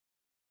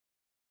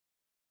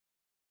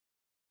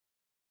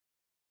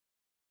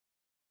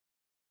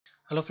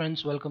Hello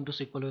friends, welcome to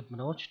SQL with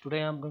Manoj.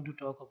 Today I'm going to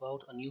talk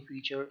about a new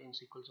feature in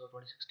SQL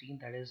Server 2016,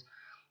 that is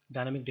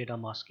dynamic data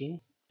masking.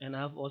 And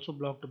I've also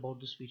blogged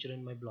about this feature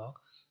in my blog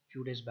a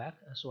few days back.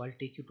 So I'll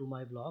take you to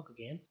my blog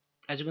again.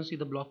 As you can see,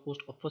 the blog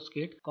post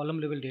obfuscate column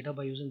level data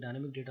by using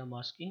dynamic data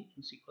masking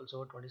in SQL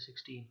Server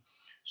 2016.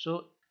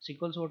 So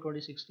SQL Server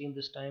 2016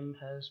 this time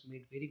has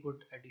made very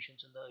good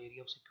additions in the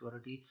area of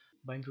security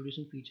by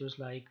introducing features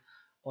like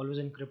always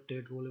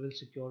encrypted row level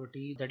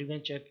security that you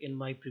can check in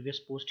my previous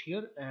post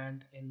here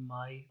and in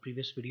my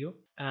previous video.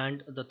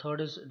 And the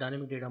third is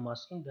dynamic data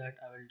masking that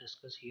I will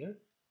discuss here,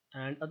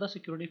 and other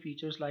security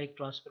features like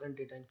transparent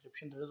data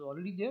encryption that is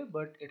already there,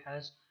 but it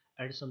has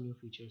added some new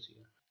features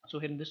here. So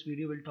in this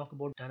video we'll talk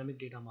about dynamic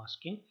data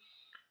masking.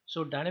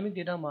 So dynamic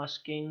data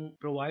masking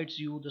provides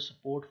you the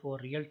support for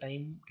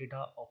real-time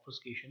data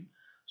obfuscation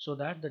so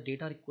that the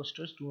data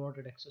requesters do not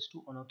get access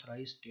to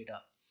unauthorized data.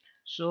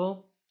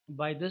 So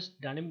by this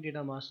dynamic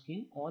data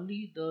masking,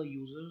 only the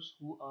users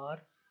who are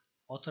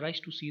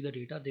authorized to see the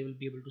data, they will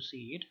be able to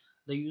see it.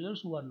 The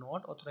users who are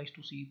not authorized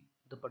to see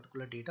the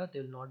particular data, they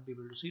will not be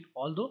able to see it,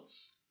 although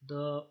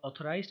the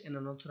authorized and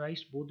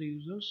unauthorized, both the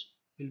users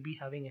will be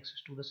having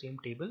access to the same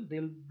table.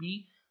 They'll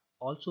be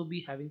also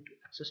be having to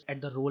access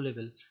at the row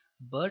level,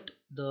 but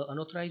the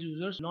unauthorized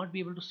users will not be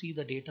able to see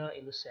the data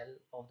in the cell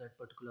of that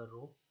particular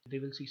row. They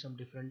will see some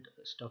different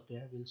stuff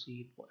there. We'll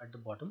see it at the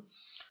bottom.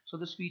 So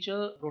this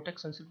feature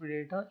protects sensitive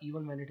data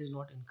even when it is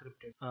not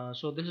encrypted.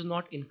 So this is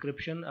not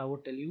encryption, I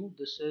would tell you.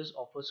 This is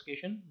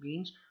obfuscation,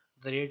 means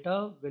the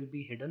data will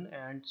be hidden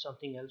and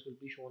something else will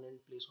be shown in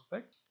place of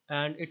it,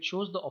 and it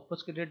shows the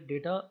obfuscated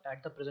data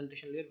at the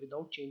presentation layer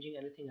without changing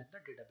anything at the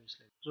database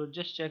layer. So it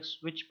just checks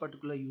which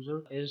particular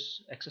user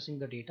is accessing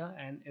the data,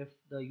 and if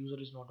the user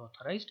is not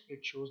authorized,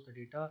 it shows the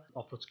data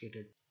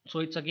obfuscated. So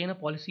it's again a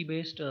policy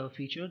based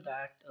feature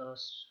that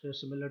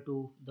similar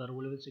to the row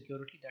level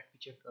security that we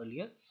checked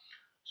earlier.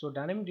 So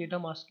dynamic data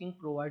masking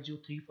provides you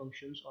three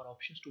functions or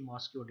options to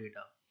mask your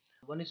data.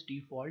 One is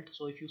default.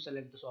 So if you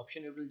select this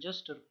option, it will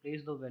just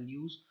replace the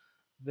values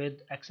with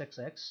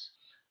XXX.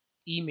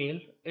 Email,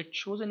 it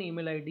shows an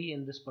email ID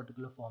in this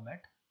particular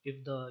format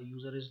if the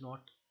user is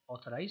not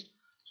authorized.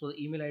 So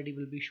the email ID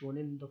will be shown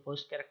in the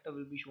first character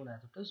will be shown as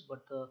it is,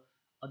 but the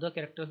other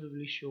characters will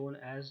be shown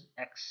as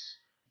X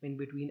in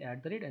between @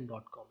 and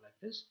 .com, like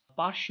this.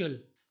 Partial,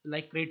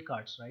 like credit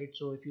cards, right?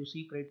 So if you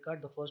see credit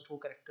card, the first four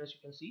characters you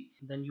can see,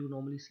 then you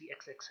normally see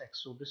XXX.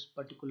 So this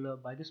particular,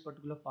 by this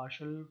particular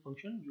partial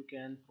function, you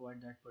can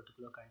provide that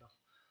particular kind of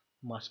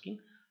masking.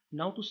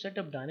 Now to set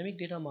up dynamic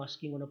data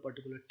masking on a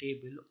particular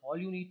table, all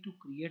you need to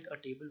create a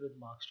table with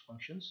masked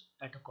functions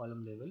at a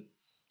column level,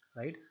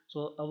 right?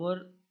 So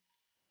our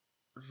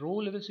row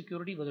level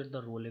security was at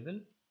the row level.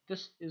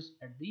 This is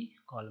at the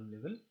column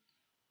level.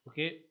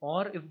 Okay,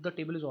 or if the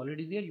table is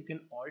already there, you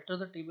can alter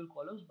the table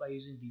columns by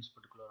using these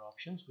particular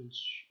options, which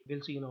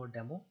we'll see in our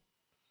demo.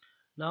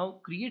 Now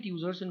create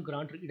users and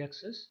grant read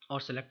access or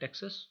select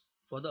access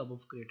for the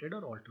above created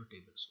or altered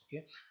tables.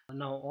 Okay,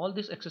 now all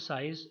this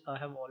exercise I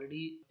have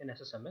already in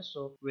SSMS,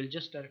 so we'll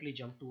just directly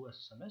jump to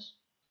SSMS.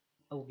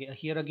 Okay,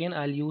 here again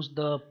I'll use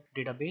the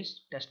database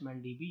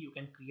testman.db. You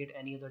can create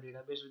any other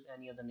database with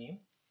any other name.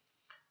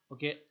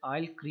 Okay,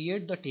 I'll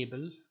create the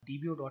table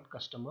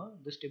dbo.customer.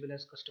 This table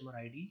has customer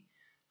ID,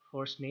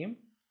 first name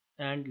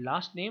and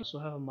last name. So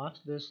I have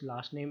marked this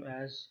last name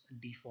as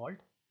default.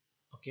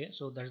 Okay,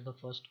 so that's the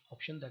first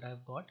option that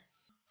I've got.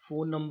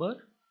 Phone number,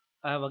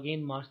 I have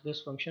again marked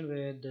this function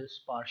with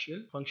this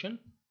partial function.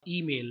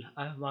 Email,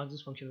 I have marked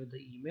this function with the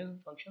email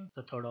function,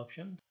 the third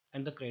option.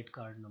 And the credit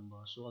card number,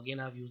 so again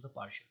I've used the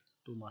partial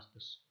to mask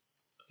this.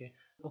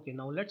 Okay,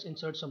 now let's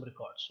insert some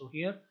records. So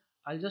here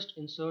I'll just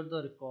insert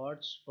the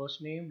records: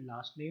 first name,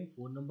 last name,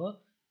 phone number,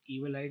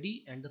 email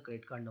ID and the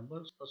credit card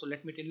number. So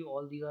let me tell you,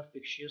 all these are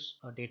fictitious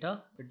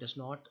data. It does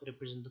not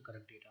represent the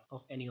correct data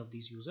of any of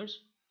these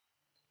users.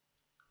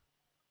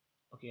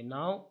 Okay,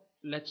 now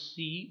let's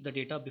see the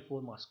data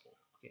before masking.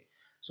 Okay,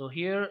 so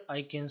here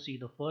I can see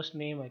the first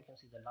name, I can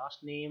see the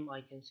last name,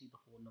 I can see the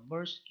phone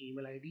numbers,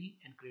 email ID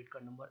and credit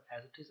card number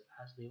as it is,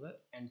 as they were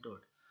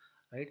entered,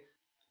 right?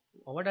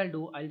 What I'll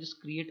do, I'll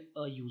just create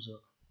a user,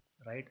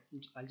 right?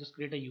 I'll just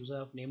create a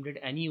user. I've named it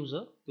any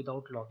user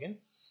without login.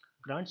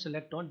 Grant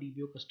select on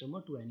DBO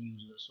customer to any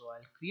user. So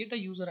I'll create a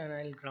user and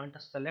I'll grant a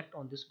select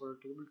on this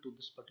table to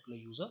this particular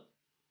user.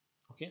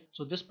 Okay,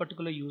 so this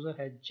particular user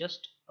had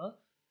just a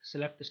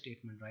select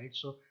statement, right?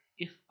 So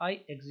if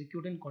I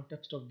execute in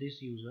context of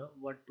this user,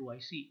 what do I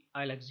see?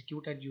 I'll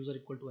execute at user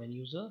equal to any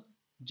user,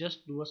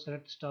 just do a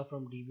select star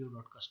from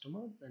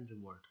dbo.customer and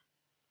revert.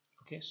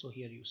 Okay, so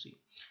here you see.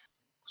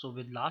 So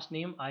with last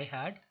name I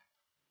had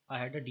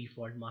a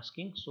default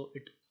masking, so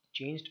it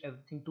changed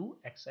everything to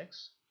XX.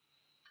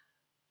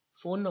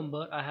 Phone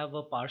number, I have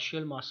a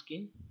partial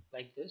masking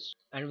like this,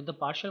 and with the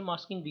partial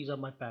masking, these are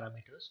my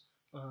parameters.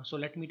 So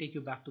let me take you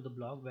back to the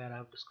blog where I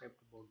have described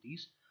about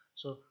these.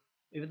 So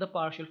with the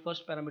partial,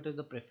 first parameter is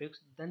the prefix,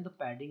 then the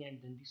padding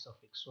and then the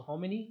suffix. So how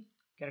many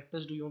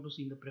characters do you want to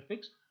see in the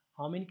prefix,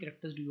 how many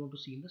characters do you want to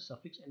see in the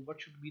suffix, and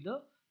what should be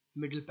the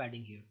middle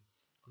padding here?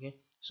 Okay,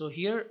 so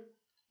here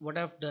what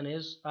I've done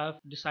is I've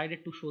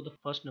decided to show the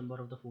first number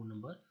of the phone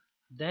number,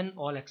 then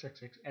all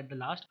XXX. At the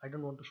last, I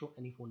don't want to show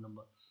any phone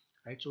number,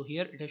 right? So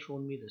here it has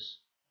shown me this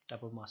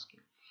type of masking.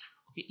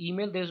 Okay,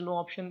 email, there's no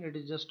option, it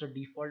is just a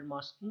default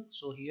masking.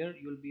 So here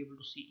you'll be able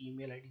to see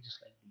email ID just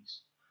like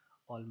these,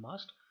 all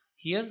masked.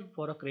 Here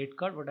for a credit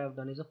card, what I've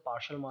done is a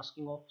partial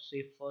masking of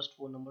say first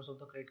four numbers of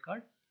the credit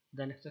card,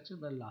 then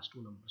XXX, then last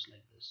two numbers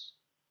like this,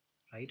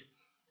 right?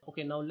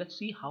 Okay, now let's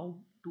see how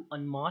to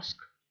unmask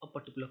a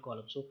particular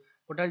column. So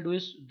what I'll do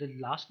is the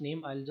last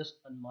name, I'll just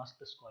unmask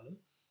this column.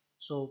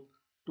 So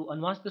to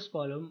unmask this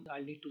column,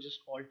 I'll need to just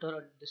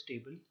alter this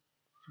table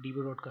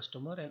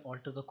db.customer and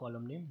alter the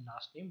column name,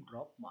 last name,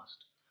 drop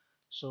masked.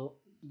 So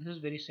this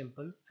is very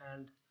simple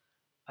and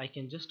I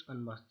can just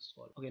unmask this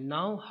column. Okay,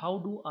 now how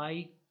do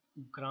I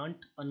grant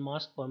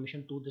unmask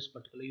permission to this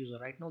particular user?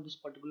 Right now this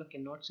particular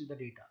cannot see the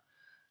data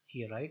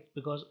here, right?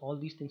 Because all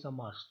these things are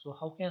masked. So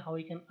how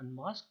I can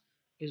unmask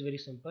is very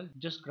simple.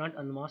 Just grant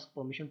unmask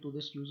permission to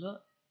this user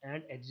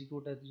and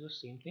execute as the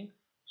same thing.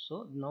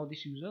 So now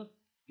this user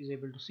is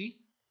able to see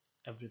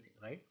everything,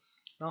 right?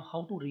 Now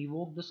how to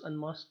revoke this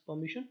unmask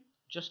permission?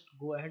 Just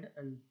go ahead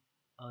and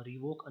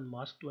revoke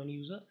unmask to any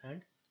user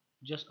and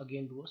just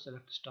again do a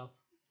select stuff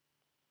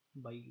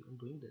by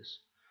doing this.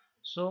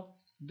 So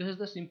this is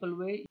the simple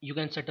way you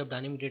can set up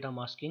dynamic data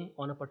masking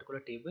on a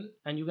particular table,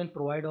 and you can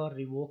provide or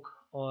revoke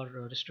or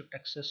restrict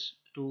access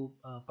to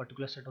a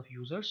particular set of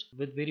users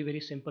with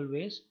very simple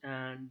ways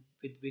and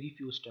with very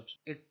few steps.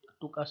 It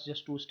took us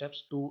just 2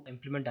 steps to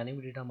implement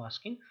dynamic data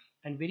masking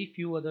and very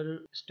few other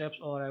steps,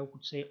 or I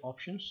could say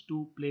options,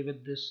 to play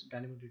with this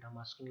dynamic data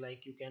masking.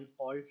 Like you can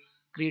all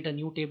create a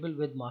new table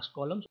with mask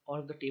columns, or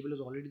if the table is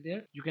already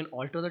there you can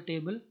alter the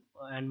table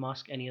and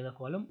mask any other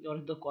column, or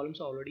if the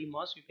columns are already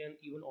masked you can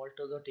even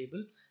alter the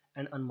table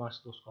and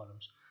unmask those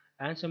columns.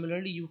 And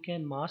similarly you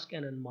can mask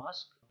and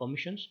unmask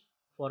permissions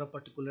for a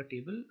particular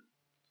table.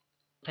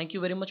 Thank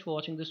you very much for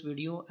watching this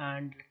video,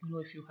 and let me know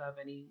if you have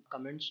any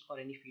comments or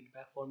any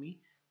feedback for me.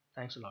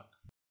 Thanks a lot.